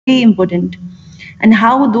important. And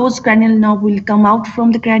how those cranial nerve will come out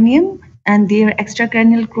from the cranium and their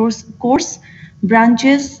extracranial course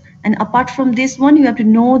branches. And apart from this one, you have to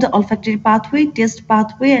know the olfactory pathway, taste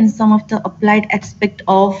pathway, and some of the applied aspect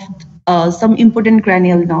of some important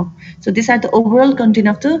cranial nerve. So these are the overall content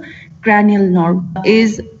of the cranial nerve.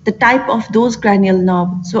 Is the type of those cranial nerve.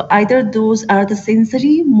 So either those are the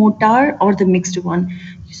sensory, motor, or the mixed one.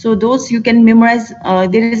 So those you can memorize.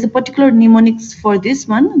 There is a particular mnemonics for this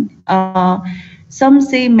one. Some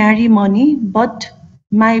say marry money, but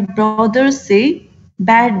my brothers say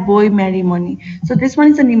bad boy marry money. So this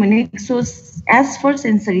one is a mnemonic. So S for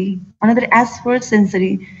sensory, another S for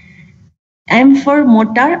sensory, M for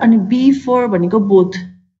motor, and B for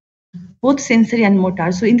both sensory and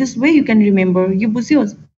motor. So in this way you can remember. You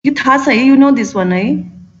बुझ्यो? You थाहा छ है, you know this one, eh?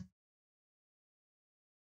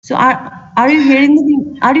 So are you hearing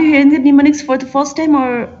the mnemonics for the first time,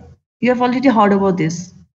 or you have already heard about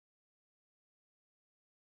this?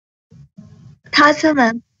 थाहा छ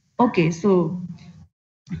ma'am. Okay, so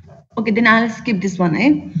okay, then I'll skip this one,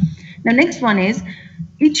 eh? The next one is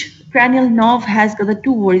each cranial nerve has got the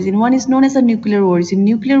two origin. One is known as a nuclear origin.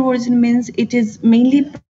 Nuclear origin means it is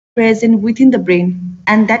mainly present within the brain,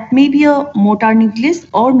 and that may be a motor nucleus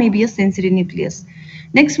or maybe a sensory nucleus.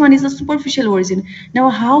 Next one is a superficial origin. Now,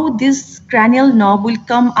 how this cranial nerve will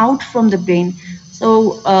come out from the brain?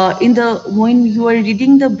 So, when you are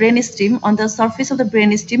reading the brainstem, on the surface of the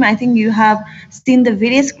brainstem, I think you have seen the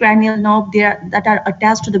various cranial nerve there that are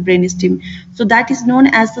attached to the brainstem. So that is known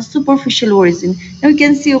as the superficial origin. Now you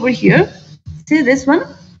can see over here. See this one,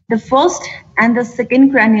 the first and the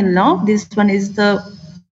second cranial nerve. This one is the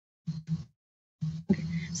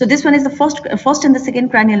So this one is the first and the second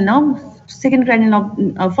cranial nerve. Second cranial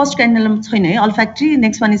nerve, first cranial nerve छैन है, olfactory.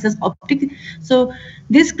 Next one is the optic. So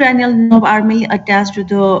this cranial nerve are mainly attached to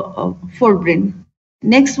the forebrain.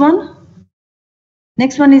 Next one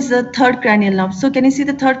is the third cranial nerve. So can you see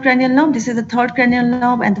the third cranial nerve? This is the third cranial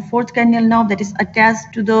nerve and the fourth cranial nerve that is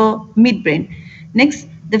attached to the midbrain. Next,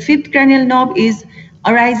 the fifth cranial nerve is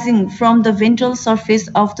arising from the ventral surface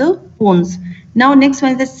of the bones. Now next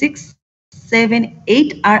one is the 6, 7,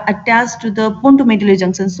 8 are attached to the pontomedullary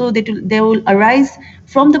junction. So they will arise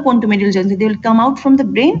from the pontomedullary junction. They will come out from the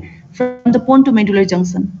brain from the pontomedullary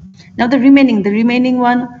junction. Now the remaining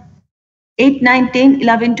one, 8, 9, 10,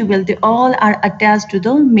 11, 12, they all are attached to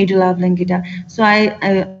the medulla oblongata. So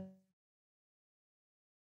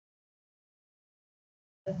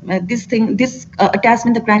this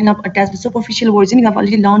attachment, the cranial nerve attachment, superficial origin, you have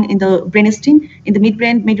already learned in the brainstem, in the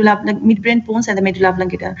midbrain, midbrain bones, and the medulla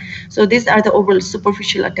oblongata. So these are the overall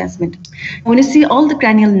superficial attachment. When you see all the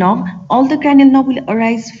cranial nerve will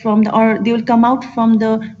arise from or they will come out from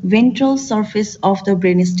the ventral surface of the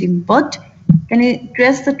brainstem. But can you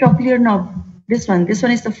trace the trochlear nerve? This one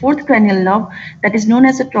is the fourth cranial nerve that is known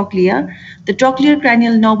as the trochlea. The trochlear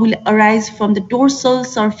cranial nerve will arise from the dorsal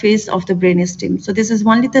surface of the brainstem. So this is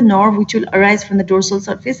only the nerve which will arise from the dorsal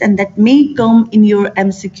surface, and that may come in your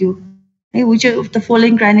MCQ. Okay, which of the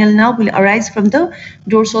following cranial nerve will arise from the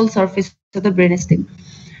dorsal surface of the brainstem?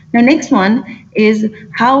 Now next one is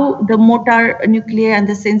how the motor nuclei and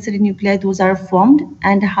the sensory nuclei, those are formed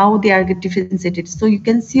and how they are differentiated. So you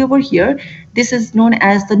can see over here, this is known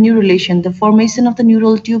as the neurulation. The formation of the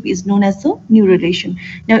neural tube is known as the neurulation.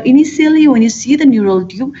 Now initially when you see the neural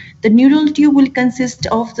tube will consist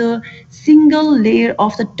of the single layer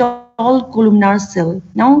of the tall columnar cell.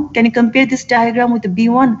 Now can you compare this diagram with the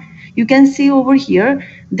B1? You can see over here,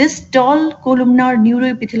 this tall columnar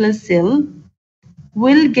neuroepithelial cell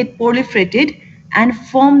will get proliferated and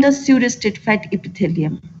form the pseudostate fat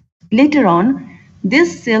epithelium. Later on,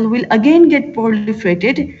 this cell will again get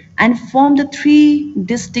proliferated and form the three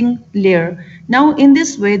distinct layers. Now, in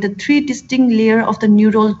this way, the three distinct layers of the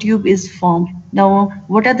neural tube is formed. Now,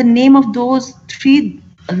 what are the name of those three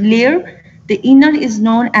layers? The inner is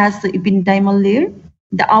known as the ependymal layer,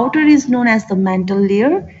 the outer is known as the mantle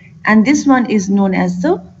layer, and this one is known as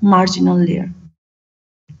the marginal layer.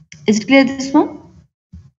 Is it clear, this one?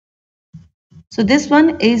 So this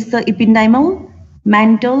one is the ependymal,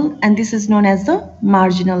 mantle, and this is known as the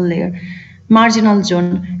marginal layer, marginal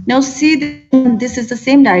zone. Now see, this is the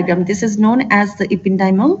same diagram. This is known as the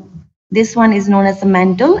ependymal, this one is known as the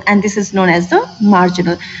mantle, and this is known as the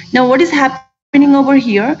marginal. Now what is happening over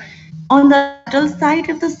here? On the lateral side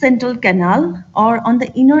of the central canal or on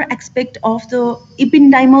the inner aspect of the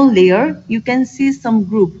ependymal layer, you can see some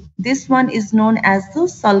group. This one is known as the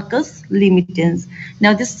sulcus limitans.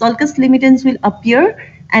 Now this sulcus limitans will appear,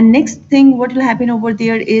 and next thing what will happen over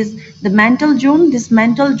there is the mantle zone. This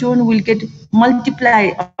mantle zone will get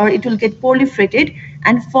multiply, or it will get proliferated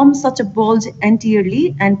and form such a bulge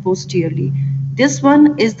anteriorly and posteriorly. This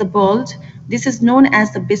one is the bulge. This is known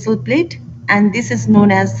as the basal plate, and this is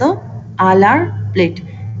known as the alar plate,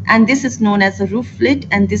 and this is known as the roof plate,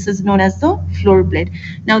 and this is known as the floor plate.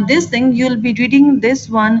 Now this thing you'll be reading this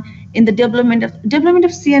one in the development of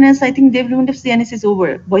CNS. I think development of CNS is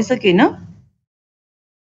over. Voice okay, no?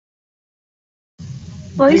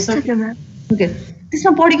 Voice থাকে ma'am. Okay. This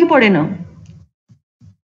one पढ्यो कि पढेन?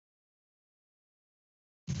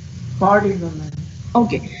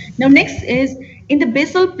 Okay. Now next is in the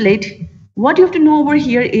basal plate. What you have to know over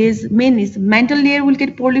here is mainly the mantle layer will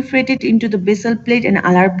get proliferated into the basal plate and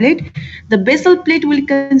alar plate. The basal plate will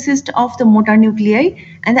consist of the motor nuclei,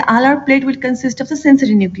 and the alar plate will consist of the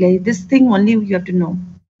sensory nuclei. This thing only you have to know.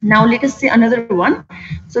 Now let us see another one.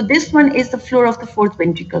 So this one is the floor of the fourth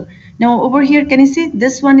ventricle. Now over here, can you see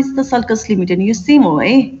this one is the sulcus limiting? You see more,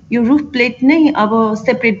 eh? Your roof plate nahi aba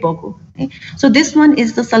separate bako. So this one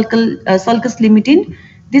is the sulcus limiting.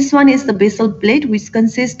 This one is the basal plate, which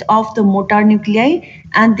consists of the motor nuclei,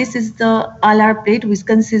 and this is the alar plate, which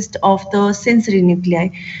consists of the sensory nuclei.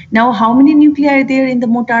 Now how many nuclei are there in the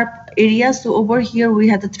motor area? So over here we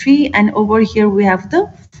have the 3, and over here we have the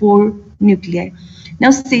 4 nuclei.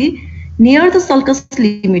 Now see, near the sulcus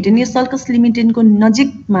limiting, near sulcus limiting ko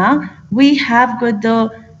najikma, we have got the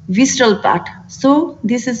visceral part. So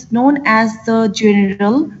this is known as the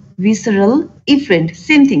general visceral efferent.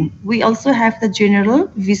 Same thing. We also have the general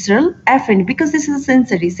visceral afferent, because this is a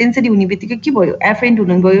sensory. Sensory hune bittikai ke bhayo? Afferent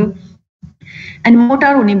hunu bhayo. And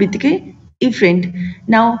motor hune bittikai efferent.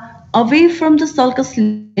 Now away from the sulcus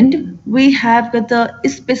limiting, we have got the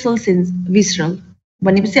special sense visceral.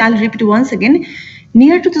 I'll repeat once again.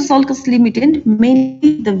 Near to the sulcus limiting,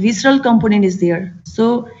 mainly the visceral component is there.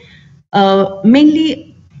 So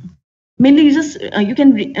mainly you just you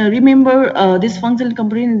can remember this functional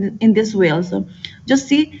component in this way also. Just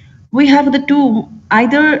see, we have the two,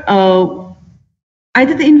 either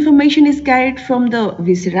the information is carried from the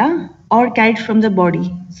viscera or carried from the body.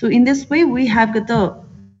 So in this way we have got the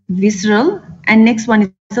visceral, and next one is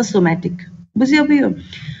the somatic.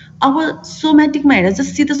 Our somatic matter,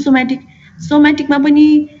 just see the somatic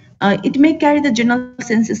mapani, it may carry the general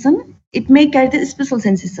sensation, it may carry the special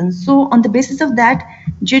sensation. So on the basis of that,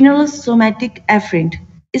 general somatic afferent,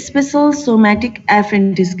 special somatic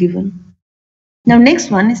afferent is given. Now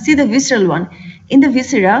next one, see the visceral one. In the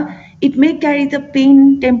viscera, it may carry the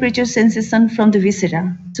pain temperature sensation from the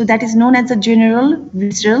viscera. So that is known as the general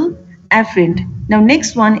visceral afferent. Now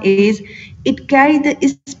next one is, it carries the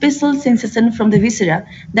special sensation from the viscera.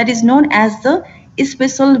 That is known as the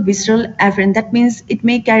special visceral afferent. That means it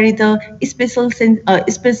may carry the special sensation,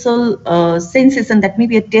 that may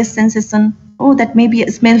be a taste sensation, or that may be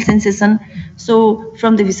a smell sensation, so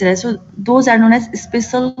from the viscera. So those are known as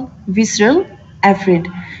special visceral afferent.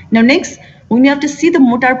 Now next, when you have to see the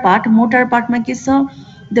motor part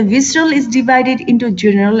the visceral is divided into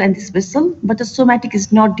general and special, but the somatic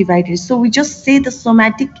is not divided. So we just say the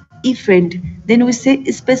somatic efferent, then we say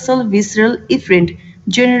special visceral efferent,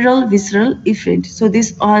 general visceral efferent. So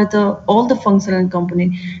these are all the functional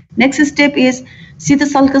component. Next step is, see the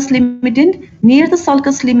sulcus limiting. Near the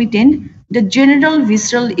sulcus limiting, the general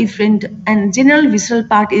visceral efferent and general visceral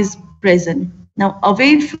part is present. Now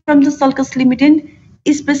away from the sulcus limiting,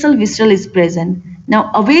 special visceral is present.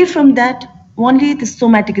 Now away from that, only the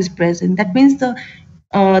somatic is present. That means the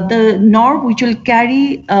nerve which will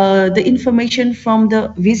carry the information from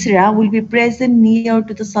the viscera will be present near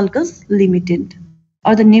to the sulcus limiting,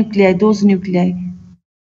 or the nuclei, those nuclei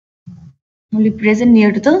will be present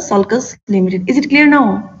near to the sulcus limiting. Is it clear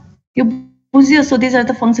now? So these are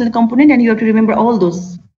the functional component, and you have to remember all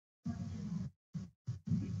those.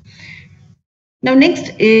 Now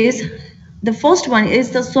next is, the first one is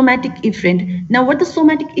the somatic efferent. Now what the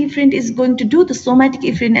somatic efferent is going to do, the somatic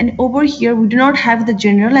efferent, and over here we do not have the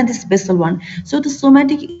general and the special one. So the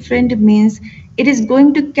somatic efferent means it is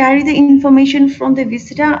going to carry the information from the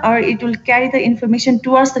viscera, or it will carry the information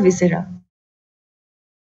towards the viscera.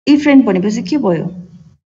 Efferent भनेपछि के भयो?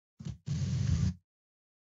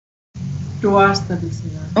 Towards the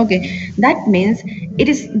viscera. Okay, that means it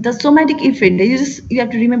is the somatic efferent. You have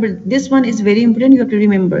to remember, this one is very important. You have to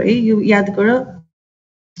remember. If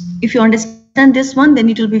you understand this one, then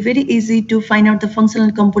it will be very easy to find out the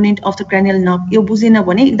functional component of the cranial nerve. यो बुझेन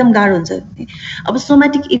भने एकदम गाह्रो हुन्छ. अब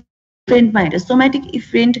somatic efferent, somatic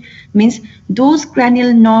efferent means those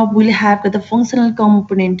cranial nerve will have the functional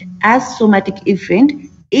component as somatic efferent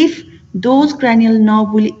if those cranial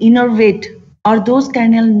nerve will innervate, or those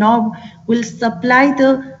cranial nerve will supply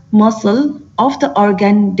the muscle of the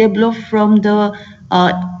organ developed from the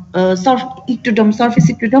ectoderm,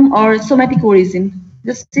 surface ectoderm, or somatic origin.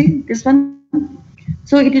 Just see this one.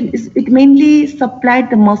 So it mainly supplied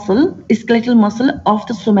the muscle, skeletal muscle of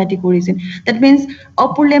the somatic origin. That means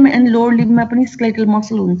upper limb and lower limb ma pani skeletal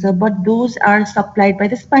muscle huncha, but those are supplied by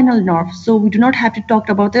the spinal nerve. So we do not have to talk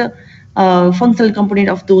about the functional component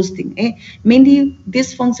of those things. Mainly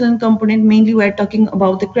this functional component, mainly we are talking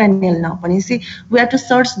about the cranial nerve. And you see, we have to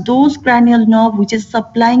search those cranial nerve which is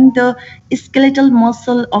supplying the skeletal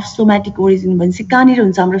muscle of somatic origin. But see,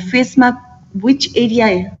 face ma which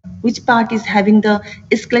area, which part is having the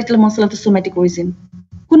skeletal muscle of the somatic origin?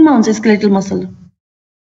 Kunma huncha skeletal muscle?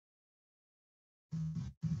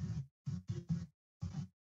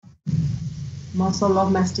 Muscle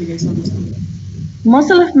of mastication.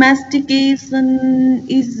 Muscle of mastication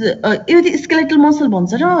is skeletal muscle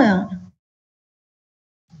bhन्छ र यहाँ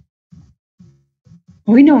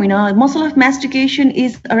होइन muscle of mastication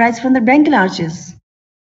is arise from the branchial arches.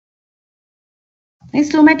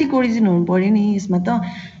 Somatic origin हुनु पर्यो नि यसमा त.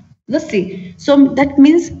 Let's see. So that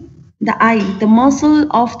means the eye, the muscle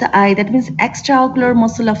of the eye, that means extraocular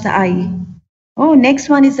muscle of the eye. Oh, next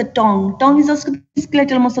one is the tongue. Tongue is also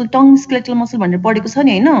skeletal muscle. Tongue skeletal muscle भनेर पढेको छ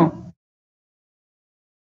नि हैन?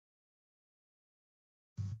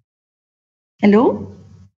 Hello?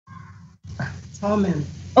 Oh, man.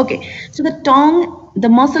 Okay, so the tongue, the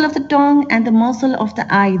muscle of the tongue and the muscle of the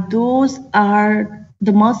eye, those are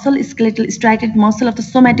the muscle, skeletal striated muscle of the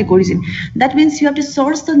somatic origin. That means you have to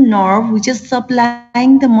source the nerve which is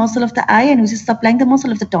supplying the muscle of the eye and which is supplying the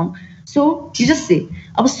muscle of the tongue. So you just say,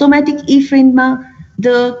 our somatic efferent ma,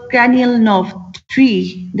 the cranial nerve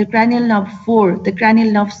 3, the cranial nerve 4, the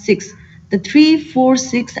cranial nerve 6. The 3, 4,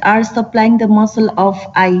 6 are supplying the muscle of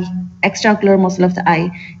eye, extraocular muscle of the eye.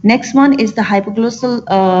 Next one is the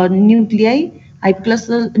hypoglossal nuclei,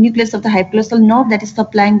 hypoglossal nucleus of the hypoglossal nerve that is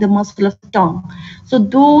supplying the muscle of the tongue. So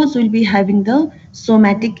those will be having the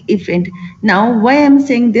somatic efferent. Now why I am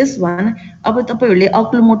saying this one, अब तपाईहरुले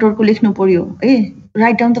oculomotor को लेख्नु पर्यो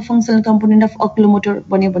write down the functional component of oculomotor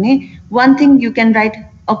भन्यो भने one thing you can write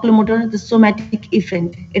oculomotor, the somatic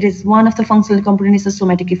efferent. It is one of the functional component is the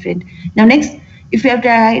somatic efferent. Now next, if you have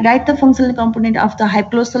to write the functional component of the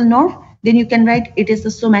hypoglossal nerve, then you can write it is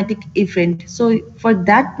the somatic efferent. So for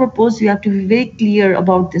that purpose, you have to be very clear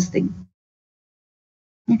about this thing.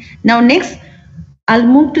 Now next, I'll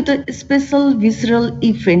move to the special visceral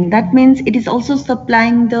efferent. That means it is also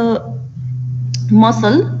supplying the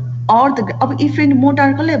muscle or the efferent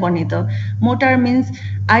motor कसले भने त? Motor means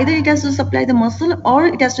either it has to supply the muscle or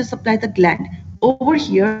it has to supply the gland. Over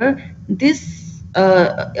here, this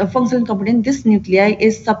functional component, this nuclei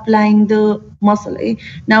is supplying the muscle.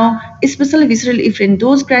 Now, special visceral efferent,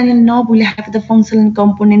 those cranial nerve will have the functional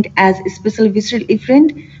component as special visceral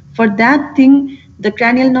efferent. For that thing, the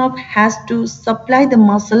cranial nerve has to supply the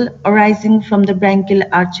muscle arising from the branchial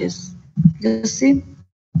arches. You see?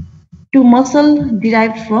 To muscle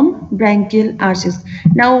derived from branchial arches.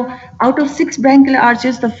 Now, out of 6 branchial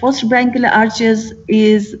arches, the first branchial arches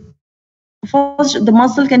is first the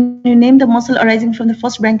muscle. Can you name the muscle arising from the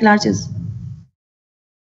first branchial arches?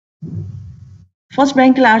 First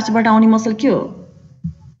branchial arch but आउने muscle के हो?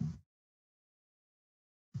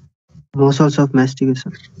 Muscles of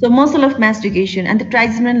mastication. So muscle of mastication, and the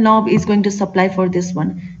trigeminal nerve is going to supply for this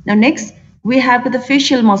one. Now next, we have the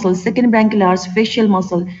facial muscle, second branchial arch, facial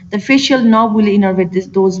muscle. The facial nerve will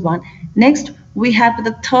innervate those one. Next, we have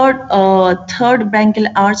the third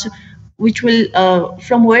branchial arch, which will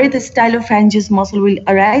from where the stylopharyngeus muscle will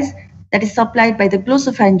arise. That is supplied by the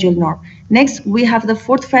glossopharyngeal nerve. Next, we have the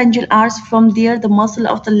fourth pharyngeal arch. From there, the muscle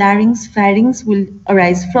of the larynx, pharynx will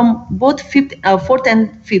arise from both fourth and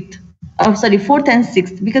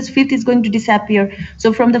sixth, because fifth is going to disappear.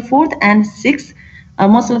 So from the fourth and sixth,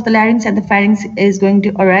 muscle of the larynx and the pharynx is going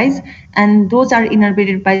to arise, and those are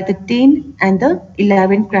innervated by the 10 and the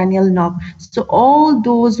 11 cranial nerve. So all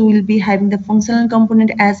those will be having the functional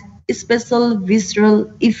component as special visceral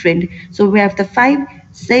efferent. So we have the 5,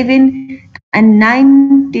 7 and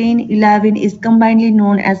 9, 10, 11 is combinedly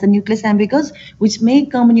known as the nucleus ambiguous, which may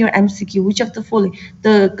come in your MCQ. Which of the following,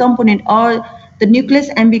 the component or the nucleus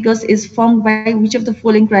ambiguous is formed by which of the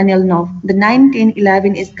following cranial nerve? The 9, 10,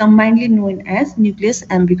 11 is combinedly known as nucleus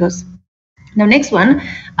ambiguous. Now next one,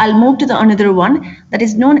 I'll move to the another one that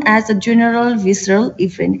is known as the general visceral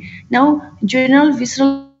efferent. Now general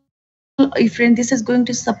visceral efferent, this is going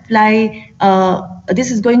to supply,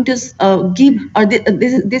 this is going to give, or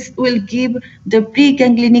this will give the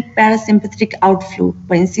preganglionic parasympathetic outflow.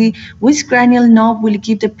 But see, which cranial nerve will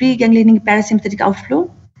give the preganglionic parasympathetic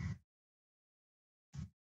outflow?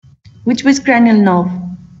 Which cranial nerve?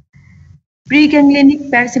 Preganglionic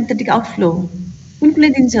parasympathetic outflow. कुन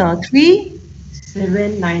दिन्छ 3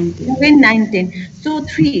 7, 9, 10. 7, 9, 10. So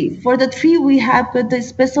 3. For the 3, we have got the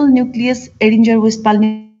special nucleus, Edinger-Westphal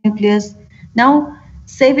nucleus. Now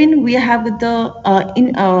 7, we have the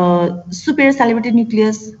superior salivatory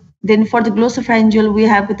nucleus. Then for the glossopharyngeal, we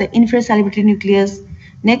have the inferior salivatory nucleus.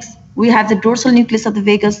 Next, we have the dorsal nucleus of the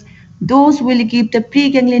vagus. Those will give the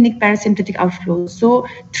preganglionic parasympathetic outflow. So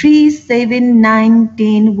 3, 7, 9,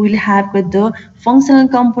 10 will have the functional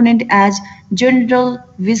component as general,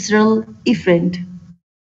 visceral, efferent.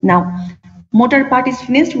 Now, motor part is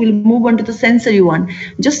finished. We'll move on to the sensory one.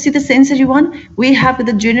 Just see the sensory one. We have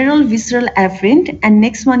the general visceral afferent, and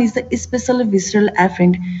next one is the special visceral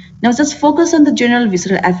afferent. Now, just focus on the general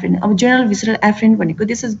visceral afferent. Our general visceral afferent,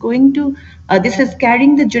 this is going to, this is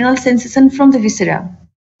carrying the general sensation from the viscera.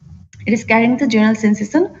 It is carrying the general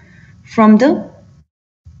sensation from the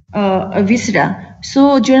viscera.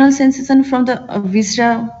 So, general sensation from the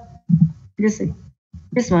viscera.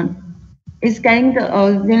 This one is carrying the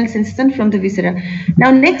general sensation from the viscera. Now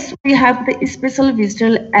next we have the special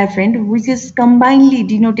visceral afferent, which is combinedly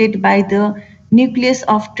denoted by the nucleus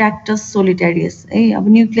of tractus solitarius.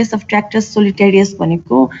 Nucleus of tractus solitarius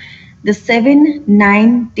the 7,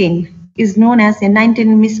 9, 10 is known as a 9,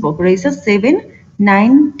 10 misbok. 7,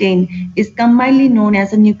 9, 10 is combinedly known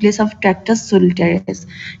as a nucleus of tractus solitarius.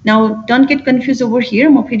 Now don't get confused over here.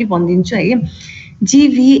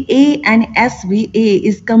 GVA and SVA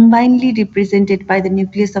is combinedly represented by the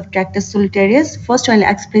nucleus of tractus solitarius. First, I'll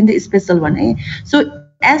explain the special one. So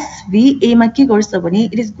SVA ma ke garcha bhane,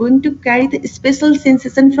 it is going to carry the special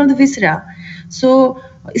sensation from the viscera. So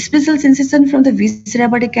special sensation from the viscera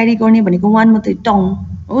bata carry गर्ने भनेको one मात्रै tongue.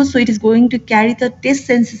 So it is going to carry the taste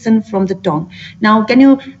sensation from the tongue. Now can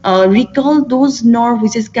you recall those nerve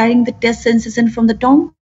which is carrying the taste sensation from the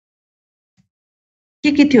tongue?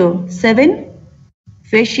 के थियो? 7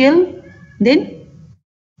 facial, then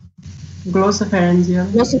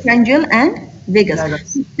glossopharyngeal and vagus.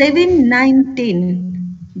 7, 9,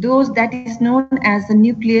 10. Those that is known as the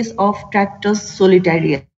nucleus of tractus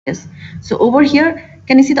solitarius. So over here,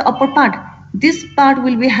 can you see the upper part? This part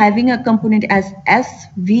will be having a component as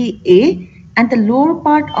SVA, and the lower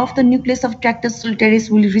part of the nucleus of tractus solitarius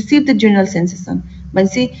will receive the general sensation. But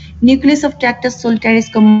see, nucleus of tractus solitarius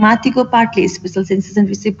ko matiko partly special sensation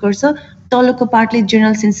receive garcha, तलको partly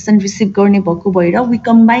general sensation receive गर्ने भएको भएर we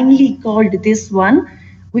combinedly called this one.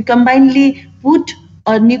 We combinedly put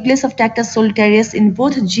a nucleus of tractus solitarius in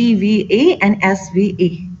both GVA and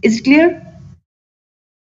SVA. Is it clear?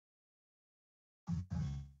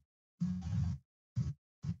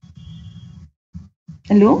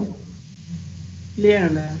 Hello? Clear,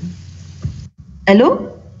 ma'am. Hello?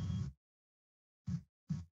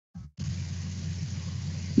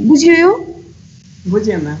 बुझ्यो यो?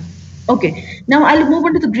 बुझ्यो, ma'am. Okay, now I'll move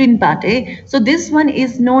on to the green part. So this one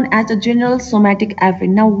is known as the general somatic afferent.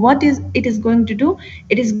 Now what is it is going to do?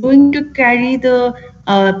 It is going to carry the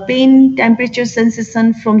pain temperature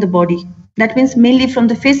sensation from the body. That means mainly from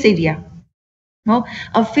the face area. No,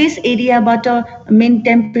 a face area but a main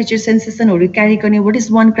temperature sensation or carry what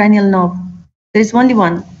is one cranial nerve? There is only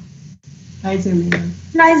one.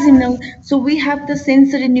 Trigeminal. So we have the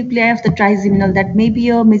sensory nuclei of the trigeminal, that may be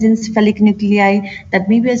a mesencephalic nuclei, that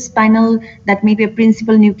may be a spinal, that may be a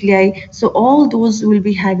principal nuclei. So all those will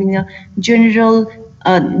be having a general,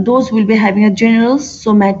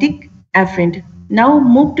 somatic afferent. Now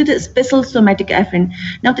move to the special somatic afferent.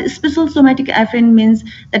 Now the special somatic afferent means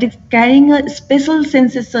that it's carrying a special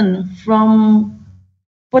sensation from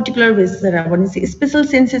particular viscera. What is special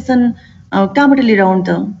sensation?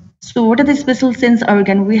 So what are the special sense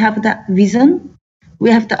organ? We have the vision,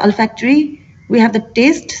 we have the olfactory, we have the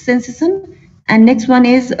taste sensation, and next one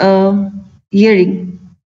is hearing.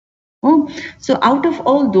 So out of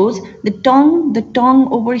all those, the tongue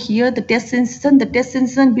over here, the taste sensation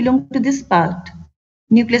belong to this part,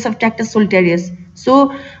 nucleus of tractus solitarius.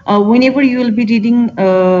 So whenever you will be reading,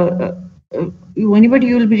 the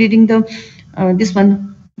this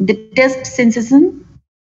one, the taste sensation.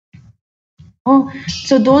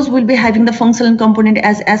 So those will be having the functional component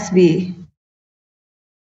as SVA.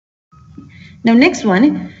 Now next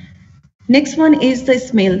one is the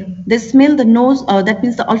smell. The smell, the nose, that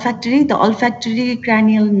means the olfactory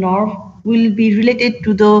cranial nerve will be related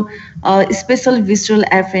to the special visceral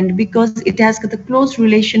afferent because it has got a close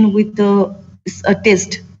relation with the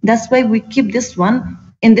taste. That's why we keep this one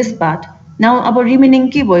in this part. Now our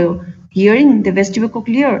remaining ke bhayo? Hearing, the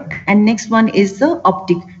vestibulocochlear, and next one is the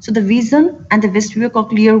optic. So the vision and the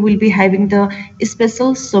vestibulocochlear will be having the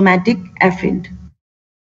special somatic afferent.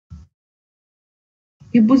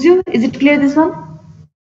 You buzio? Is it clear this one?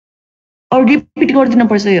 Or repeat gardina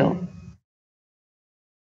parcha yo?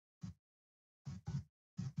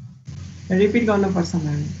 Repeat गर्नुपर्छ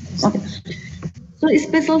ma'am. Okay. So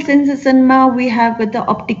spatial sensation ma we have with the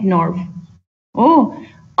optic nerve. Oh,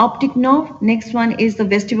 optic nerve. Next one is the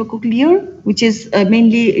vestibulocochlear, which is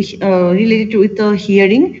mainly related with the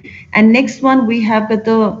hearing. And next one we have with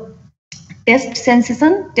the taste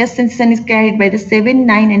sensation. Taste sensation is carried by the 7,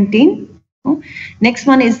 9, and 10. Next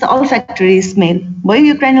one is the olfactory smell. Why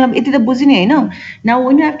you cranial? It is the buzine, no? Now,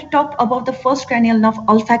 when you have to talk about the first cranial nerve,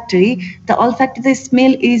 olfactory, the olfactory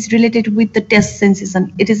smell is related with the taste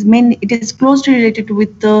sensation. It is closely related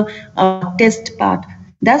with the taste part.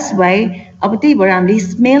 That's why the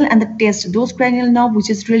smell and the taste, those cranial nerve which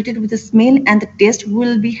is related with the smell and the taste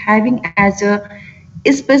will be having as a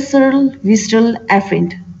special visceral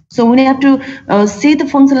afferent. So when you have to say the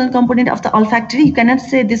functional component of the olfactory, you cannot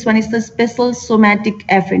say this one is the special somatic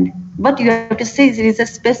afferent, but you have to say it is a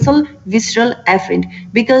special visceral afferent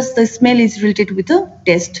because the smell is related with the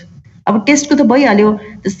taste. Our taste ko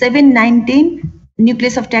the 7, 9, 10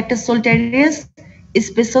 nucleus of Tractus solitarius is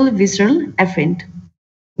special visceral afferent.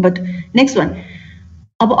 But next one,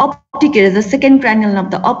 our optic is the second cranial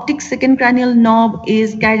knob. The optic second cranial knob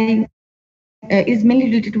is carrying is mainly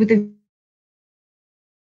related with the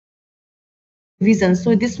vision.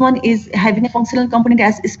 So this one is having a functional component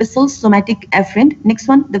as special somatic afferent. Next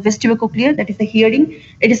one, the vestibulocochlear, that is the hearing.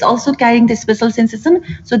 It is also carrying the special sensation.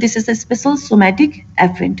 So this is a special somatic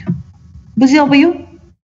afferent. बुझ्यो अब यो?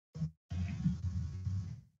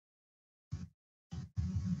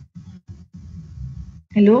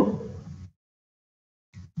 Hello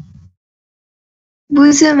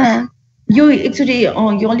बुझ्यो ma'am. यो actually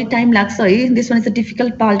यो अलि time लाग्छ है. This one is a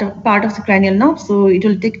difficult part of the cranial nerve, so it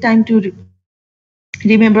will take time to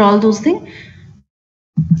remember all those things.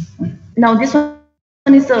 Now this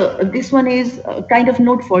one is kind of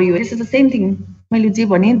note for you. This is the same thing. मैले जे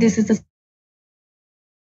भने, this is the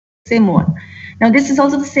same one. Now this is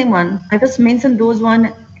also the same one. I just mentioned those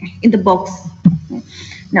one in the box.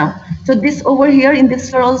 Now, so this over here in this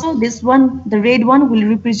figure also, this one, the red one will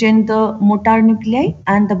represent the motor nuclei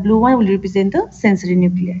and the blue one will represent the sensory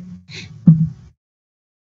nuclei.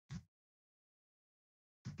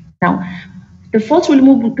 Now, the first we'll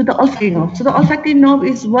move to the olfactory nerve. So the olfactory nerve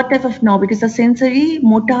is what type of nerve? It is a sensory,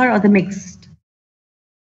 motor, or the mixed?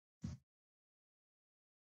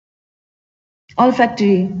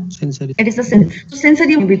 Olfactory. Sensory. It is a sensory. So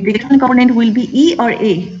sensory component will be E or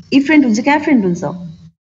A. Efferent हुन्छ कि afferent हुन्छ?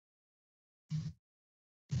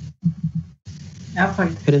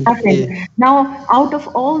 Afferent. Now, out of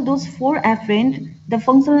all those 4 afferent, the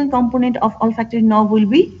functional component of olfactory nerve will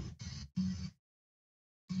be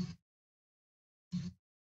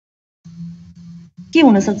के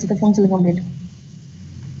हुन सक्छ the functional component?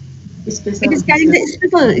 It is carrying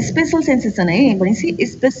the special sensation है भनेपछि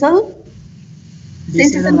special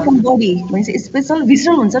sensation from body भनेपछि special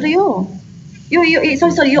visceral हुन्छ र यो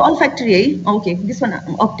sorry यो olfactory है. Okay, this one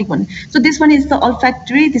optic one. So this one is the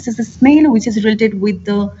olfactory. This is the smell which is related with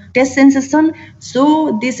the taste sensation.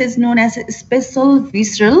 So this is known as a special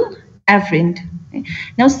visceral afferent.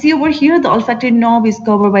 Now see over here, the olfactory nerve is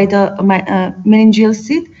covered by the meningeal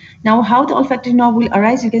sheath. Now how the olfactory nerve will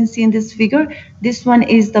arise, you can see in this figure. This one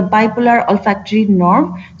is the bipolar olfactory nerve.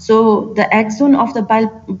 So the axon of the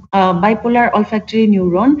bipolar olfactory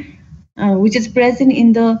neuron, which is present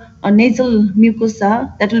in the nasal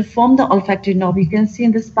mucosa, that will form the olfactory nerve. You can see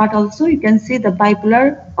in this part also, you can see the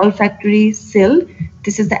bipolar olfactory cell.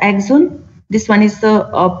 This is the axon. This one is the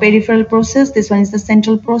peripheral process. This one is the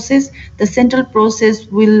central process. The central process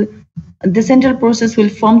will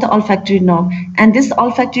form the olfactory nerve, and this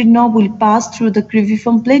olfactory nerve will pass through the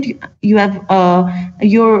cribriform plate. You have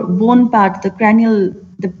your bone part, the cranial,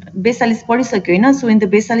 the basalis पढिसक्यो Hahn. So in the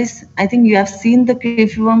basalis, I think you have seen the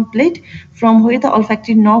cribriform plate from where the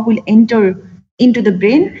olfactory nerve will enter into the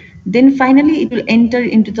brain. Then finally it will enter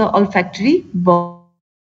into the olfactory bulb.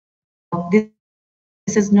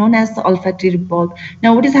 This is known as the olfactory bulb.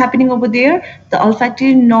 Now what is happening over there? The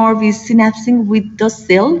olfactory nerve is synapsing with the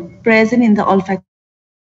cell present in the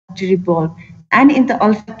olfactory bulb. And in the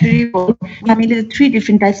olfactory bulb, we have mainly the 3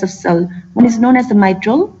 different types of cell. One is known as the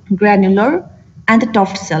mitral, granular, and the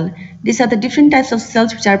tuft cell. These are the different types of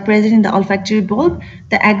cells which are present in the olfactory bulb.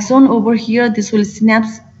 The axon over here, this will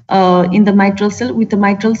synapse in the mitral cell with the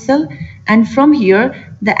mitral cell, and from here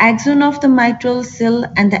the axon of the mitral cell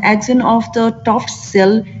and the axon of the tuft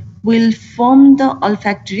cell will form the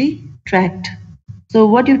olfactory tract. So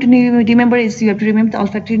what you have to remember is you have to remember the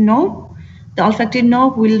olfactory nerve. The olfactory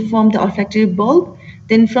nerve will form the olfactory bulb.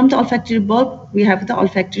 Then from the olfactory bulb we have the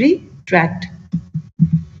olfactory tract.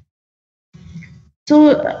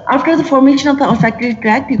 So after the formation of the olfactory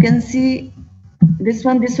tract, you can see This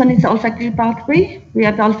one is the olfactory pathway. We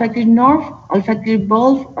have the olfactory nerve, olfactory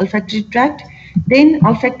bulb, olfactory tract. Then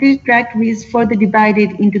olfactory tract is further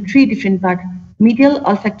divided into three different parts: medial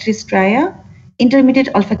olfactory stria, intermediate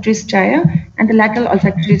olfactory stria, and the lateral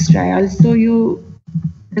olfactory stria. I'll show you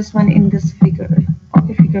this one in this figure.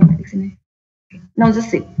 Okay, figure. Now just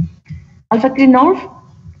see. Olfactory nerve,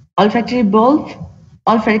 olfactory bulb,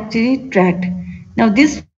 olfactory tract. Now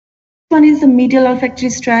this one is the medial olfactory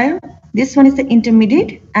stria, this one is the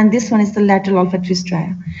intermediate, and this one is the lateral olfactory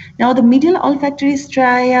stria. Now the medial olfactory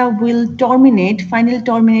stria will finally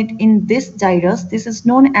terminate in this gyrus. This is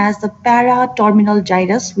known as the paraterminal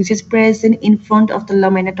gyrus, which is present in front of the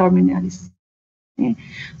lamina terminalis. Okay.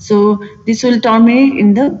 So this will terminate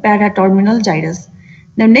in the paraterminal gyrus.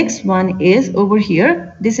 Now next one is over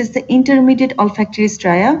here. This is the intermediate olfactory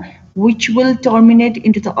stria, which will terminate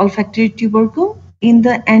into the olfactory tubercle in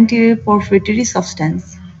the anterior porphyry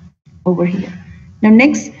substance over here. Now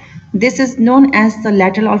next, this is known as the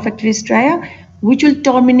lateral olfactory stria, which will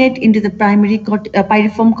terminate into the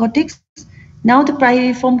piriform cortex. Now the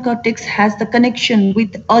piriform cortex has the connection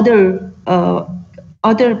with other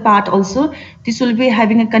part also. This will be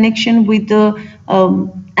having a connection with the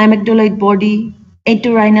amygdaloid body,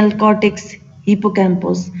 entorhinal cortex,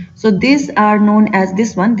 hippocampus. So these are known as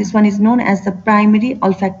this one is known as the primary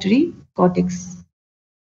olfactory cortex,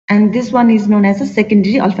 and this one is known as the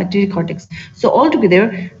secondary olfactory cortex. So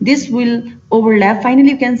altogether this will overlap.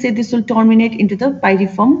 Finally you can say this will terminate into the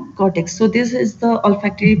piriform cortex. So this is the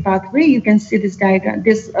olfactory pathway. You can see this diagram,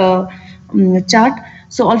 this chart.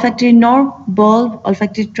 So olfactory nerve, bulb,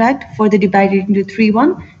 olfactory tract further divided into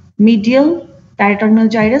 3-1: medial, paraterminal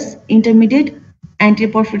gyrus, intermediate,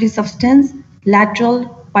 anterior porphyry substance, lateral,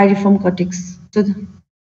 piriform cortex. So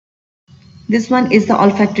this one is the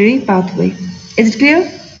olfactory pathway. Is it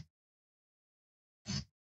clear?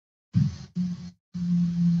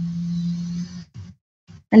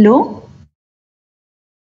 Hello?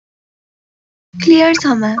 Clear,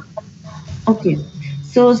 sir, ma'am. Okay.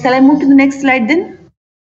 So shall I move to the next slide then?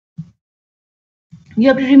 You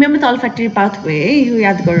have to remember the olfactory pathway. You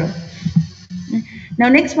yaad karo. Now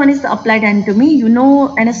next one is the applied anatomy. You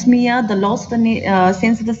know anosmia, the loss of the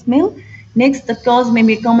sense of the smell. Next, the cause may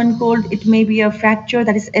be a common cold. It may be a fracture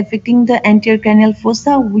that is affecting the anterior cranial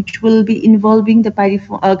fossa, which will be involving the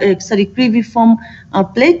cribriform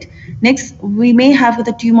plate. Next, we may have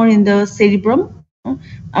the tumor in the cerebrum.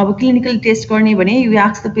 Our clinical test करने बने, you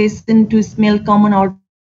ask the patient to smell common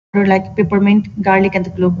odor like peppermint, garlic, and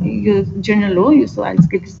the clove. You general law, so I'll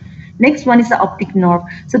skip this. Next one is the optic nerve.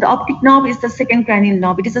 So the optic nerve is the second cranial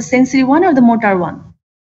nerve. It is a sensory one or the motor one?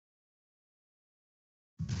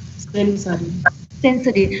 Sensory.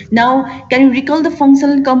 Sensory. Now, can you recall the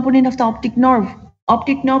functional component of the optic nerve?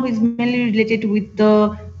 Optic nerve is mainly related with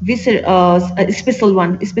the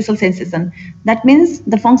special sensation. That means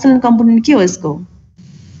the functional component kya hai isko?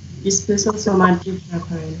 Special somatic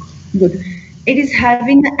afferent. Good. It is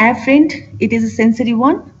having the afferent. It is a sensory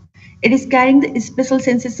one. It is carrying the special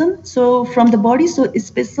sensation. So from the body, so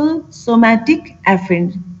special somatic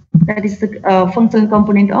afferent. That is the functional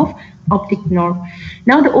component of optic nerve.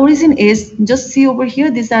 Now the origin is, just see over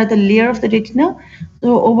here, these are the layer of the retina.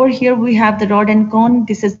 So over here we have the rod and cone.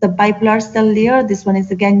 This is the bipolar cell layer. This one is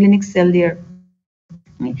the ganglionic cell layer.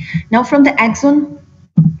 Now from the axon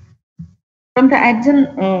of the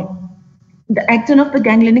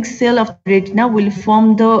ganglionic cell of the retina will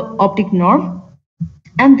form the optic nerve,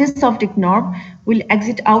 and this optic nerve will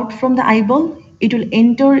exit out from the eyeball. It will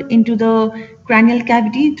enter into the cranial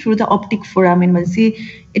cavity through the optic foramen.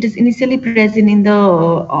 See, it is initially present in the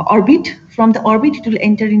orbit. From the orbit, it will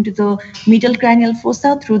enter into the middle cranial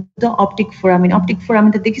fossa through the optic foramen. Optic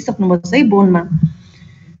foramen, bone ma.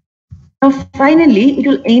 Now, finally, it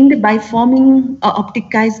will end by forming an optic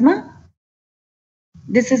chiasma.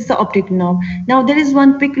 This is the optic nerve. Now, there is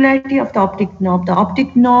one peculiarity of the optic nerve. The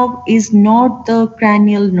optic nerve is not the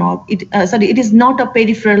cranial nerve. It is not a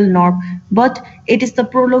peripheral nerve, but it is the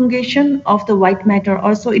prolongation of the white matter.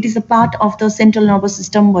 Also, it is a part of the central nervous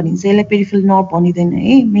system. Peripheral nerve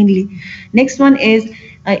mainly. Next one is,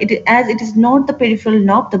 as it is not the peripheral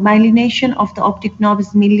nerve, the myelination of the optic nerve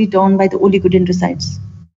is mainly done by the oligodendrocytes.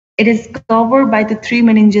 It is covered by the 3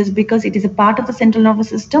 meninges because it is a part of the central nervous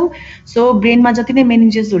system. So brain ma jati nai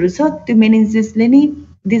meninges haru cha, त्यो meninges le ni,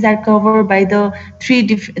 these are covered by the three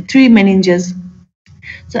meninges.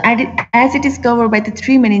 So as it is covered by the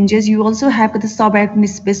 3 meninges, you also have the subarachnoid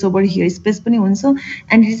space over here. Space pani huncha,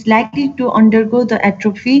 and it is likely to undergo the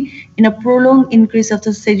atrophy in a prolonged increase of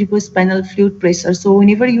the cerebrospinal fluid pressure. So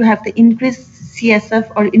whenever you have the increased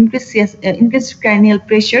CSF or increased cranial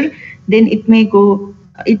pressure, then it may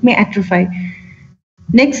atrophy.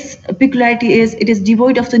 Next peculiarity is it is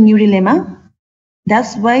devoid of the neurolemma.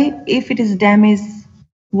 That's why if it is damaged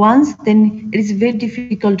once, then it is very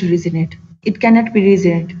difficult to regenerate. It cannot be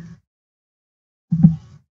regenerated.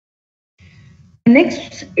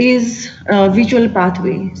 Next is visual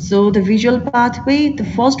pathway. So the visual pathway, the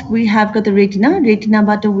first we have got the retina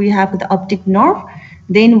but we have the optic nerve,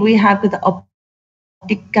 then we have the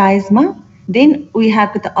optic chiasma, then we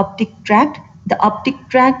have the optic tract. The optic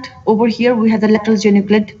tract over here we have the lateral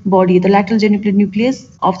geniculate body, the lateral geniculate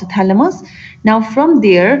nucleus of the thalamus. Now from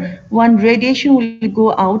there, one radiation will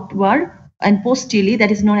go outward and posteriorly,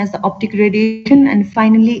 that is known as the optic radiation, and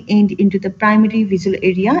finally end into the primary visual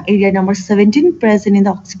area number 17, present in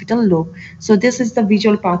the occipital lobe. So this is the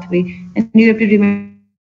visual pathway, and you have to remember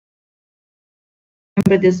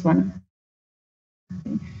this one.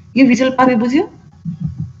 You visual pathway बुझ्यो?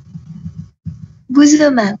 बुझ्यो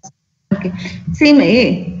ma'am Okay,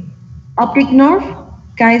 same optic nerve,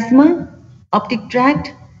 chiasma, optic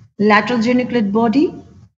tract, lateral geniculate body,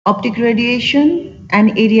 optic radiation,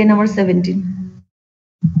 and area number 17,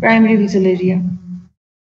 primary visual area.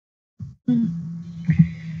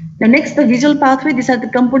 Now next, the visual pathway. These are the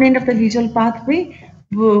component of the visual pathway.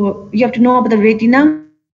 You have to know about the retina.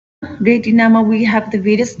 Retina, we have the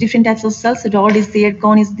various different types of cells. The rod is there,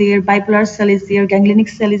 cone is there, bipolar cell is there, ganglionic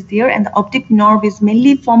cell is there, and the optic nerve is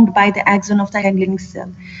mainly formed by the axon of the ganglionic cell.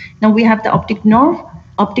 Now we have the optic nerve,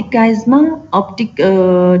 optic chiasma, optic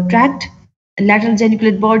tract, lateral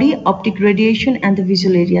geniculate body, optic radiation, and the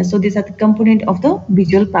visual area. So these are the component of the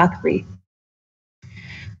visual pathway.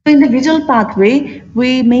 So in the visual pathway,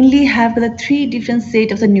 we mainly have the three different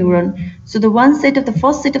set of the neuron. So the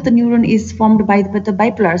first set of the neuron is formed by the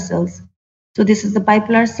bipolar cells. So this is the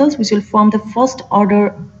bipolar cells which will form the first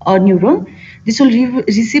order neuron. This will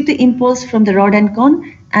receive the impulse from the rod and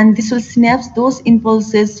cone, and this will synapse those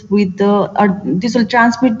impulses with this will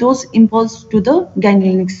transmit those impulses to the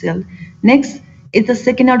ganglionic cell. Next is the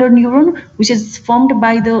second order neuron, which is formed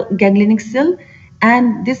by the ganglionic cell.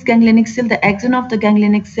 And this ganglionic cell, the axon of the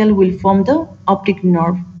ganglionic cell will form the optic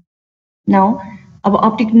nerve. Now, our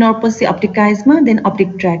optic nerve plus the optic chiasma, then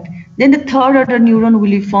optic tract. Then the third order neuron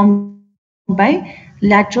will be formed by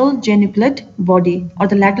lateral geniculate body, or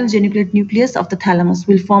the lateral geniculate nucleus of the thalamus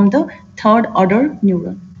will form the third order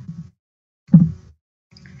neuron.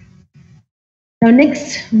 Now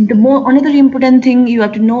next, another important thing you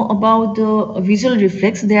have to know about the visual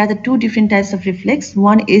reflex. There are the two different types of reflex.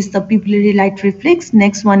 One is the pupillary light reflex.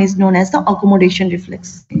 Next one is known as the accommodation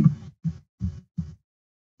reflex.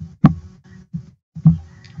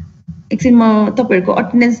 एकछिन म तपाईहरुको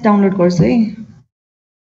attendance download गर्छु है.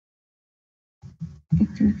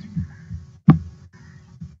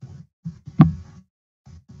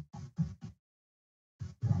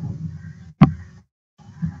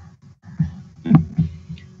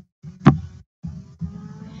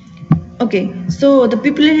 Okay, so the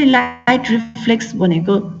pupillary light reflex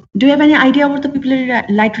भनेको, do you have any idea about the pupillary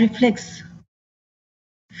light reflex?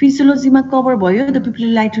 Physiology मा cover भयो the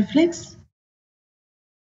pupillary light reflex?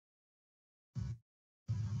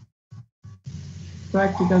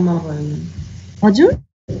 Practical मा भयो. हजुर?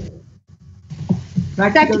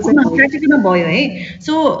 Practical मा भयो है.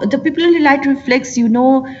 So the pupillary light reflex, you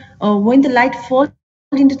know, when the light falls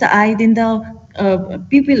into the eye, then the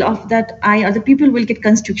pupil of that eye or the pupil will get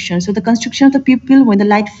constriction. So the constriction of the pupil when the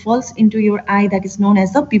light falls into your eye, that is known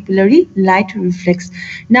as the pupillary light reflex.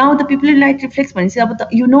 Now the pupillary light reflex,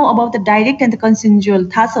 you know about the direct and the consensual.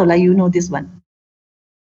 You know this one.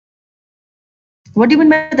 What do you mean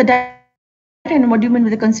by the direct and what do you mean by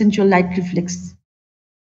the consensual light reflex?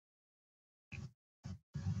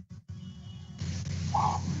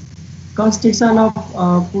 constriction of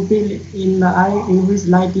pupil in the eye in which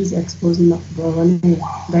light is exposed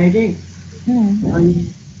direct. अनि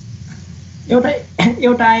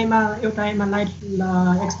एउटा आइमा light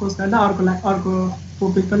expose गर्दा अर्को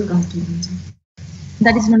pupil पनि constrict हुन्छ.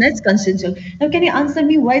 That is known as consensual. Now, can you answer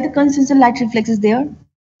me why the consensual light reflex is there?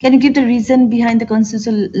 Can you give the reason behind the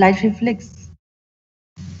consensual light reflex?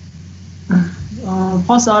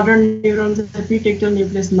 First order neuron चाहिँ प्रिटेक्टल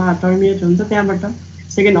न्युक्लियसमा terminate हुन्छ, त्यहाँबाट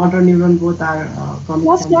second order neuron both are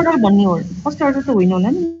first order भन्ने हो. First order त होइन होला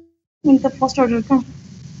नि. मैले त फर्स्ट अर्डर कहाँ?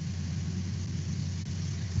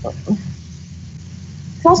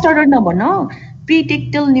 First order number, no?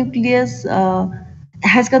 Pretectal nucleus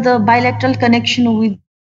has got the bilateral connection with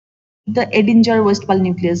the Edinger-Westphal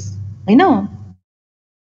nucleus. I know.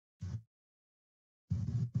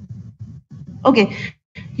 Okay,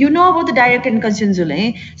 you know about the direct and consensual.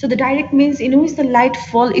 So the direct means in which the light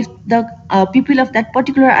fall if the pupil of that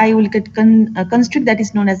particular eye will get constrict. That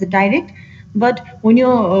is known as the direct. But when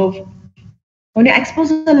you When you expose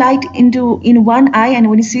the light in one eye and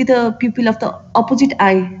when you see the pupil of the opposite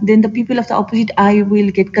eye, then the pupil of the opposite eye will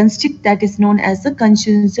get constrict. That is known as the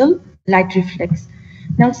conjugal light reflex.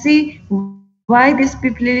 Now see why this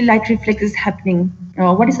pupillary light reflex is happening.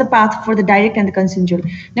 What is the path for the direct and the conjugal?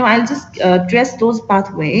 Now I'll just trace those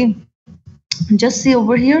pathway. Just see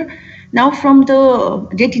over here. Now from the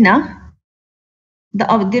retina, there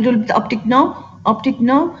will be the optic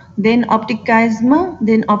nerve, then optic chiasma,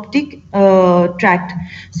 then optic tract.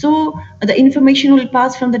 So the information will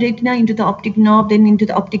pass from the retina into the optic nerve, then into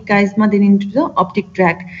the optic chiasma, then into the optic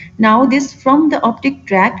tract. Now this from the optic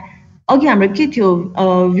tract, अघि हाम्रो के थियो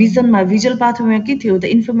भिजनमा visual pathway के थियो,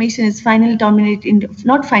 the information is finally terminate into,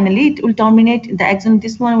 not finally, it will terminate the axon,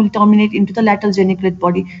 this one will terminate into the lateral geniculate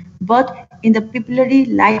body, but in the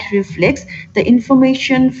pupillary light reflex, the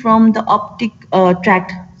information from the optic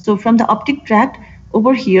tract, so from the optic tract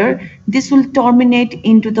over here, this will terminate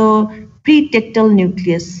into the pretectal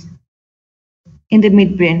nucleus in the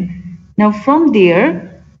midbrain. Now from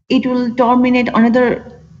there, it will terminate another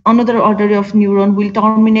order of neuron will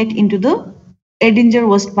terminate into the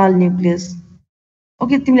Edinger-Westphal nucleus.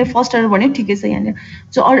 Okay, तिमीले first order भन्यो ठिकै छ यहाँ.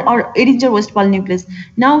 So or Edinger-Westphal nucleus.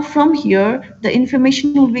 Now from here, the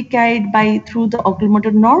information will be carried by through the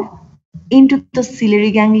oculomotor nerve into the ciliary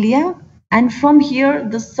ganglia, and from here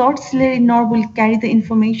the short ciliary nerve will carry the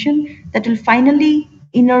information that will finally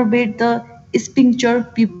innervate the sphincter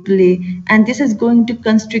pupillae, and this is going to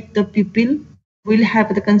constrict the pupil, will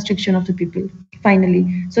have the constriction of the pupil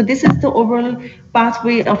finally. So this is the overall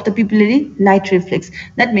pathway of the pupillary light reflex.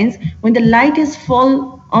 That means when the light is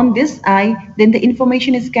fall on this eye, then the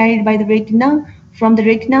information is carried by the retina, from the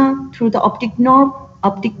retina through the optic nerve,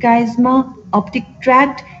 optic chiasma, optic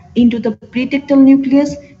tract, into the pretectal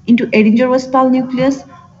nucleus, into Edinger-Westphal nucleus,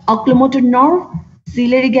 oculomotor nerve,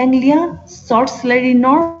 ciliary ganglia, short ciliary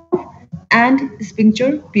nerve, and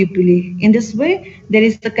sphincter pupillae. In this way, there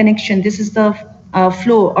is the connection. This is the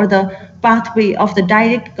flow or the pathway of the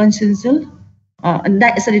direct conjugal,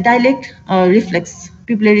 direct reflex,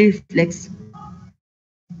 pupillary reflex.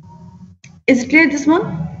 Is it clear, this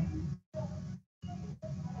one?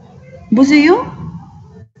 बुझ्यो यो?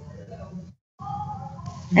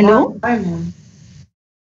 Hello?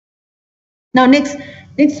 Now next,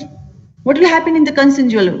 what will happen in the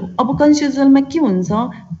consensual? अब consensual में क्या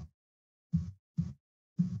हुन्छ?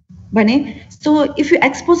 So if you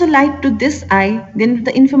expose a light to this eye, then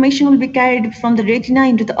the information will be carried from the retina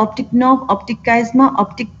into the optic nerve, optic chiasma,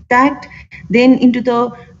 optic tract, then into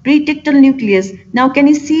the pretectal nucleus. Now can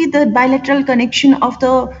you see the bilateral connection of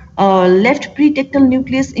the left pretectal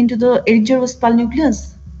nucleus into the Edinger-Westphal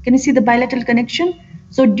nucleus? Can you see the bilateral connection?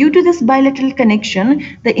 So due to this bilateral connection,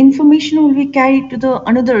 the information will be carried to the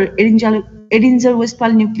another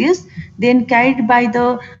Edinger-Westphal nucleus, then carried by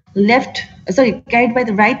the carried by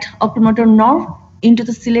the right oculomotor nerve into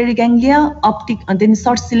the ciliary ganglia, optic, and then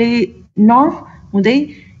short ciliary nerve,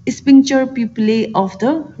 the sphincter pupillae of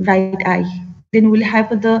the right eye. Then we'll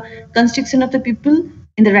have the constriction of the pupil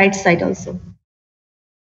in the right side also.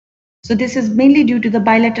 So this is mainly due to the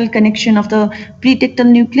bilateral connection of the pretectal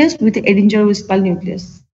nucleus with the Edinger-Westphal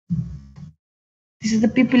nucleus. This is the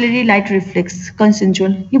pupillary light reflex,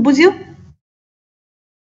 consensual. You बुझ्यो?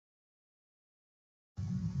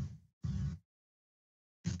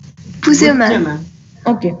 बुझ्यो ma'am.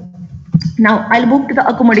 Okay. Now I'll move to the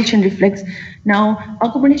accommodation reflex. Now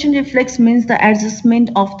accommodation reflex means the adjustment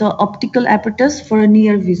of the optical apparatus for a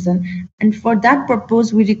near vision, and for that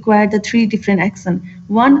purpose we require the three different actions.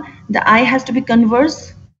 One, the eye has to be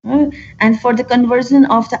converse, and for the conversion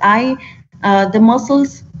of the eye, the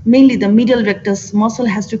muscles, mainly the medial rectus muscle,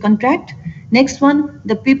 has to contract. Next one,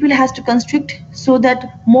 the pupil has to constrict so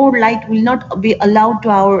that more light will not be allowed to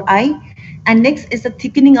our eye. And next is the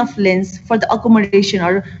thickening of lens for the accommodation,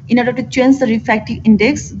 or in order to change the refractive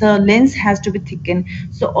index, the lens has to be thickened.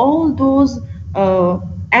 So all those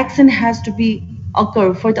action has to be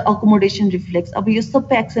occur for the accommodation reflex. अब यो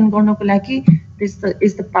सबै action गर्नको लागि this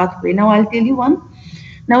is the pathway. Now I'll tell you one.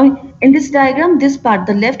 Now in this diagram, this part,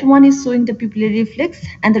 the left one is showing the pupillary reflex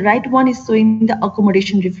and the right one is showing the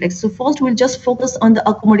accommodation reflex. So first we'll just focus on the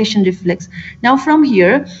accommodation reflex. Now from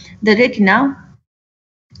here, the retina,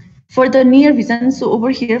 for the near vision, so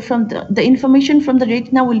over here from the information from the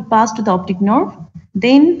retina will pass to the optic nerve,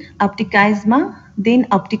 then optic chiasma, then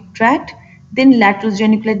optic tract, then lateral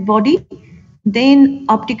geniculate body, then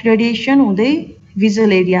optic radiation of the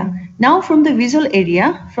visual area. Now from the visual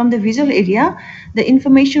area, the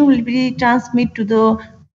information will be transmitted to the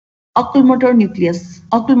oculomotor nucleus,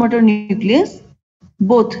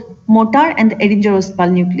 both motor and the Edinger-Westphal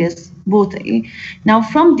nucleus, both. Now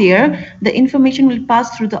from there, the information will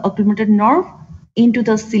pass through the oculomotor nerve, into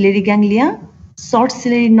the ciliary ganglia, short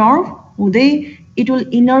ciliary nerve, it will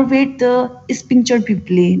innervate the sphincter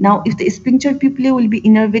pupillae. Now, if the sphincter pupillae will be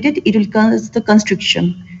innervated, it will cause the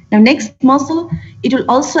constriction. Now, next muscle, it will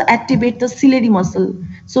also activate the ciliary muscle.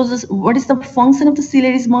 So, what is the function of the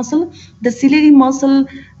ciliary muscle? The ciliary muscle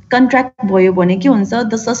contract भयो भने के हुन्छ,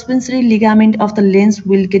 the suspensory ligament of the lens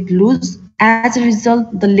will get loose. As a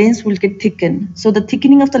result, the lens will get thickened. So the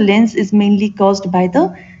thickening of the lens is mainly caused by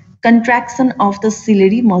the contraction of the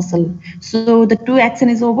ciliary muscle. So the two action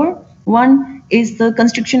is over. One is the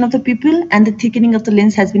constriction of the pupil and the thickening of the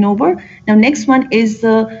lens has been over. Now next one is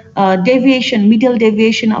the deviation, medial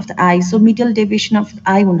deviation of the eye. So medial deviation of the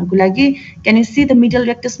eye hunako लागि, can you see the medial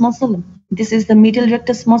rectus muscle? This is the medial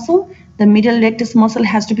rectus muscle. The medial rectus muscle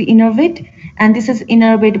has to be innervated, and this is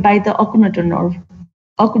innervated by the oculomotor nerve.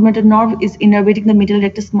 Oculomotor nerve is innervating the medial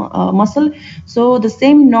rectus muscle. So the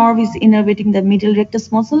same nerve is innervating the medial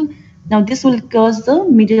rectus muscle. Now this will cause the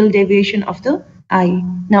medial deviation of the eye.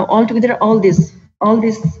 Now altogether all this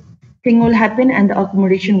thing will happen and the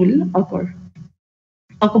accommodation will occur.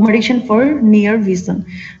 Accommodation for near vision.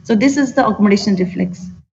 So this is the accommodation reflex.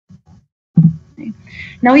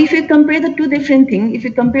 Now, if you compare the two different things, if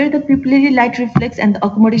you compare the pupillary light reflex and the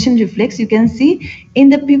accommodation reflex, you can see in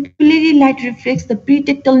the pupillary light reflex, the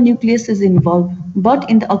pretectal nucleus is involved. But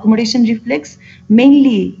in the accommodation reflex,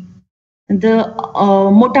 mainly the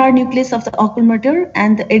motor nucleus of the oculomotor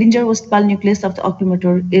and the Edinger-Westphal nucleus of the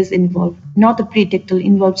oculomotor is involved, not the pretectal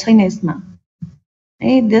involved.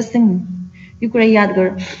 Hey, this thing, you could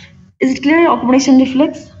yaad. Is it clear? Accommodation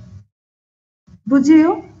reflex?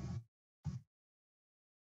 Bujhiyo?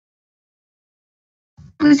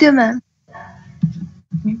 बुझ्यो ma'am.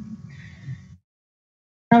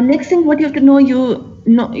 Now, next thing, what you have to know,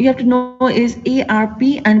 you have to know is ARP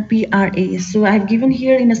and PRA. So I have given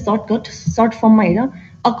here in a short form,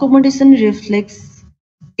 accommodation reflex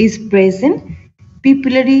is present,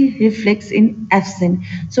 pupillary reflex in absent.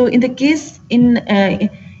 So in the case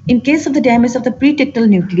in case of the damage of the pretectal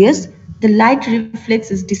nucleus, the light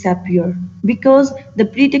reflex is disappear because the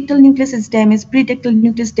pretectal nucleus is damaged. Pretectal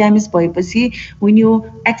nucleus damaged bhayepachi when you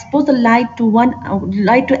expose the light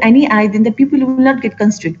to any eye, then the pupil will not get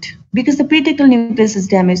constrict because the pretectal nucleus is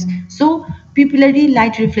damaged. So pupillary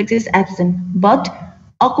light reflex is absent, but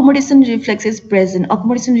accommodation reflex is present.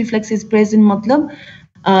 Accommodation reflex is present matlab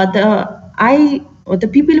the eye or the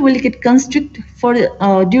pupil will get constrict for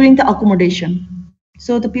during the accommodation.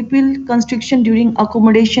 So the pupil constriction during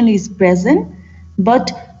accommodation is present,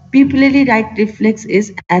 but pupillary light reflex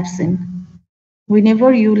is absent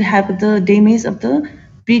whenever you will have the damage of the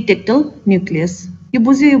pretectal nucleus. You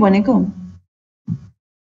bujhiyo bhaneko?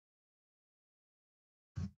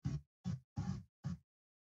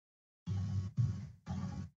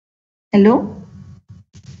 Hello?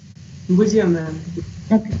 Bujhiyo, ma'am.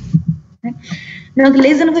 Okay. Now the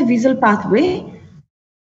lesion of the visual pathway.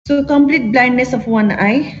 So complete blindness of one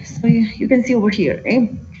eye. So you can see over here. Eh?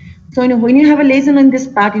 So when you have a lesion in this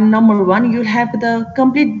part, in number 1, you'll have the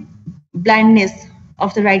complete blindness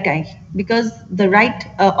of the right eye because the right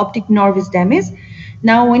optic nerve is damaged.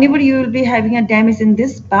 Now, whenever you will be having a damage in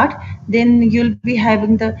this part, then you'll be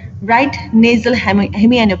having the right nasal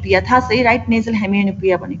hemianopia. Thasai right nasal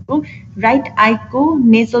hemianopia bhaneko right eye ko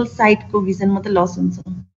nasal side ko vision ma ta loss huncha.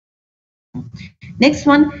 Next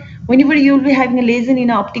one, whenever you will be having a lesion in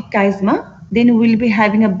an optic chiasma, then we will be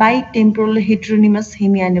having a bitemporal heteronymous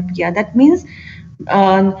hemianopia. That means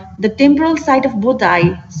the temporal side of both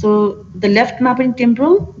eye. So the left mapping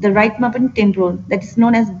temporal, the right mapping temporal. That is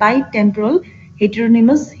known as bitemporal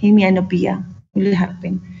heteronymous hemianopia will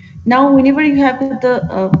happen. Now, whenever you have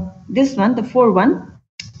the this one, the 4-1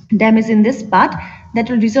 damage in this part, that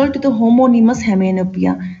will result to the homonymous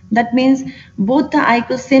hemianopia. That means both the eye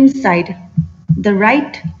ko same side, the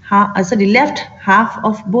right half, sorry, left half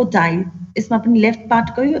of both eye. Isma pani left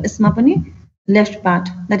part ko isma pani left part.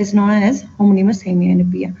 That is known as homonymous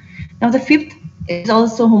hemianopia. Now the 5th is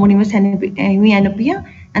also homonymous hemianopia,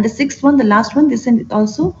 and the 6th one, the last one, this is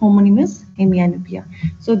also homonymous hemianopia.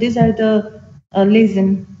 So these are the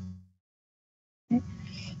lesion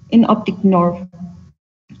in optic nerve.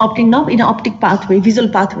 Optic nerve in an optic pathway, visual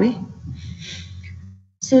pathway.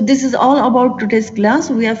 So this is all about today's class.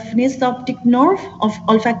 We have finished the optic nerve, of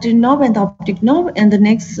olfactory nerve and the optic nerve, and the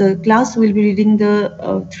next class we'll be reading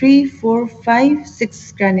the 3, 4, 5,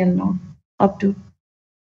 6 cranial nerve up to.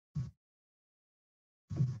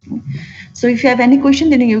 So if you have any question,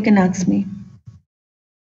 then you can ask me.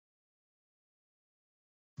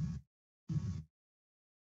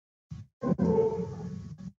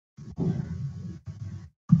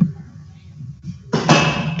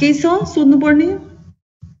 के छ सोध्नु पर्ने?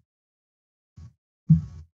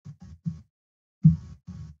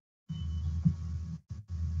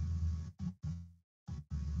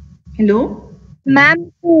 Hello ma'am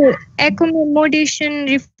accommodation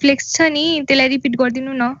reflex छ नि त्यसलाई repeat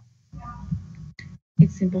गरिदिनु न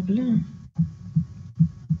एकछिन popular.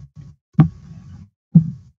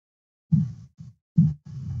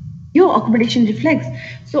 यो accommodation reflex.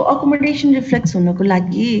 So accommodation reflex हुनको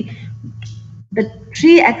लागि the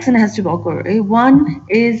three action has to occur. One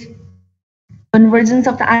is convergence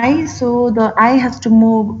of the eye. So the eye has to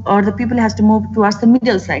move, or the pupil has to move towards the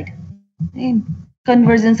middle side.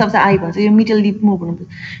 Convergence of the eye. So your middle lip move.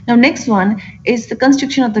 Now next one is the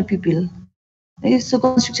constriction of the pupil. So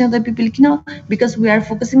constriction of the pupil, because we are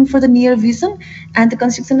focusing for the near vision, and the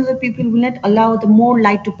constriction of the pupil will not allow the more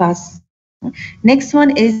light to pass. Next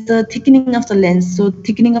one is the thickening of the lens. So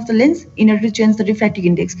thickening of the lens in order to change the refractive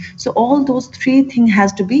index. So all those three things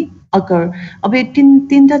has to be occur. अब यो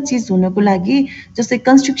तीनटा चीज हुनको लागि जस्तै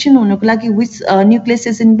constriction हुनको लागि which nucleus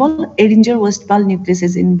is involved? Edinger Westphal nucleus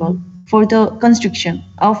is involved for the constriction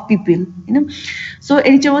of pupil. So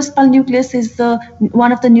Edinger Westphal nucleus is the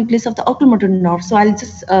one of the nucleus of the oculomotor nerve. So I'll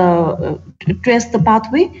just trace the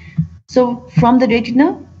pathway. So from the retina,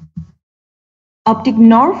 optic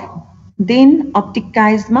nerve, then optic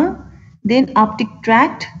chiasma, then optic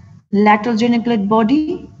tract, lateral geniculate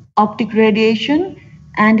body, optic radiation,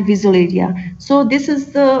 and visual area. So this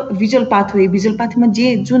is the visual pathway. Visual pathway ma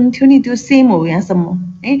je jun thyo ni त्यो same हो यहाँसम्म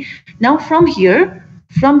है. Now from here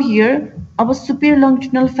अब superior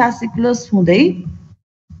longitudinal fasciculus हुँदै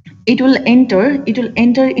it will enter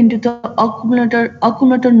into the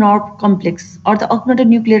oculomotor nerve complex or the oculomotor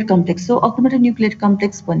nuclear complex. So oculomotor nuclear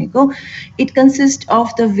complex भनेको it consists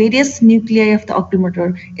of the various nuclei of the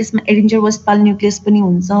oculomotor. यसमा Edinger Westphal nucleus पनि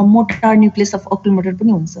हुन्छ, motor nucleus of oculomotor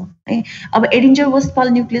पनि हुन्छ है. अब Edinger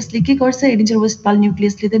Westphal nucleus ले के गर्छ? Edinger Westphal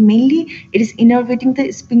nucleus ले त mainly it is innervating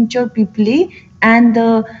the sphincter pupillae and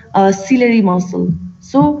the ciliary muscle.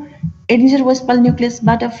 So Edinger Westphal nucleus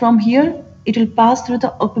बाट from here it will pass through the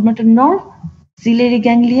oculomotor nerve, ciliary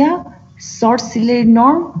ganglia, short ciliary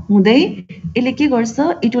nerve हुँदै यसले के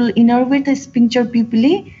गर्छ? It will innervate the sphincter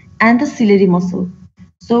pupillae and the ciliary muscle.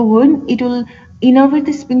 So when it will innervate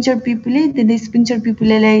the sphincter pupillae, then the sphincter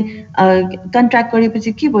pupillae contract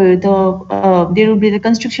गरेपछि के भयो? There will be the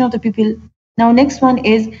constriction of the pupil. Now next one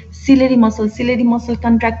is ciliary muscle. Ciliary muscle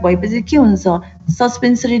contract भएपछि के हुन्छ?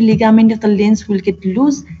 Suspensory ligament of the lens will get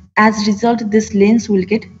loose. As a result, this lens will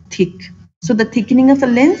get thick. So the thickening of the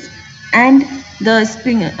lens and the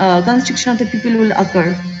constriction of the pupil will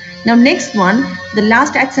occur. Now next one, the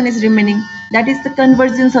last action is remaining. That is the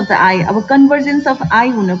convergence of the eye. Our convergence of eye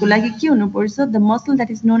हुनको लागि के हुनु पर्छ? The muscle that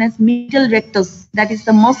is known as medial rectus, that is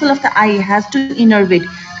the muscle of the eye, has to innervate,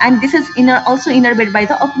 and this is also innervated by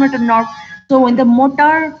the oculomotor nerve. So when the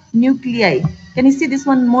motor nuclei, can you see this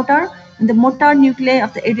one motor? And the motor nuclei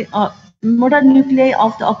of the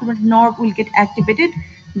oculomotor nerve will get activated.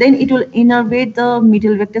 Then it will innervate the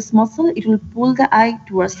medial rectus muscle. It will pull the eye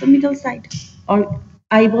towards the middle side or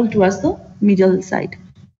eyeball towards the middle side.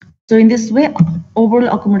 So in this way, overall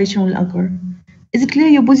accommodation will occur. Is it clear?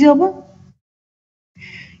 You बुझ्यो अब?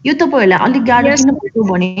 यो तपाईहरुलाई अलि गाह्रो किन भयो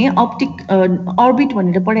भने optic orbit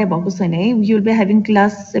भनेर पढाइ भएको छैन है. You will be having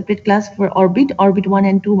separate class for orbit 1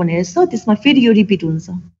 and 2 भनेर छ. त्यसमा फेरि यो रिपिट हुन्छ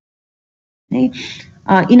है.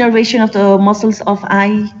 Innervation of the muscles of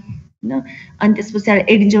eye, and त्यसपछि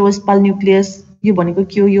Edinger Westphal nucleus, यो भनेको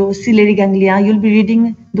के हो? यो ciliary ganglia. You will be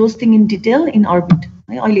reading those things in detail in orbit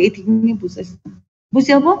है. अहिले यति नै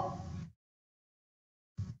बुझ्यो अब?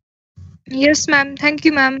 Yes ma'am, thank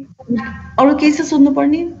you ma'am. अरु केही छ सोध्नु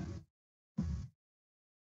पर्ने?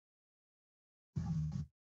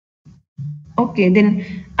 Okay, then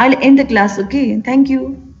I'll end the class. Okay, thank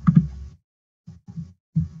you.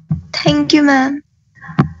 Thank you ma'am.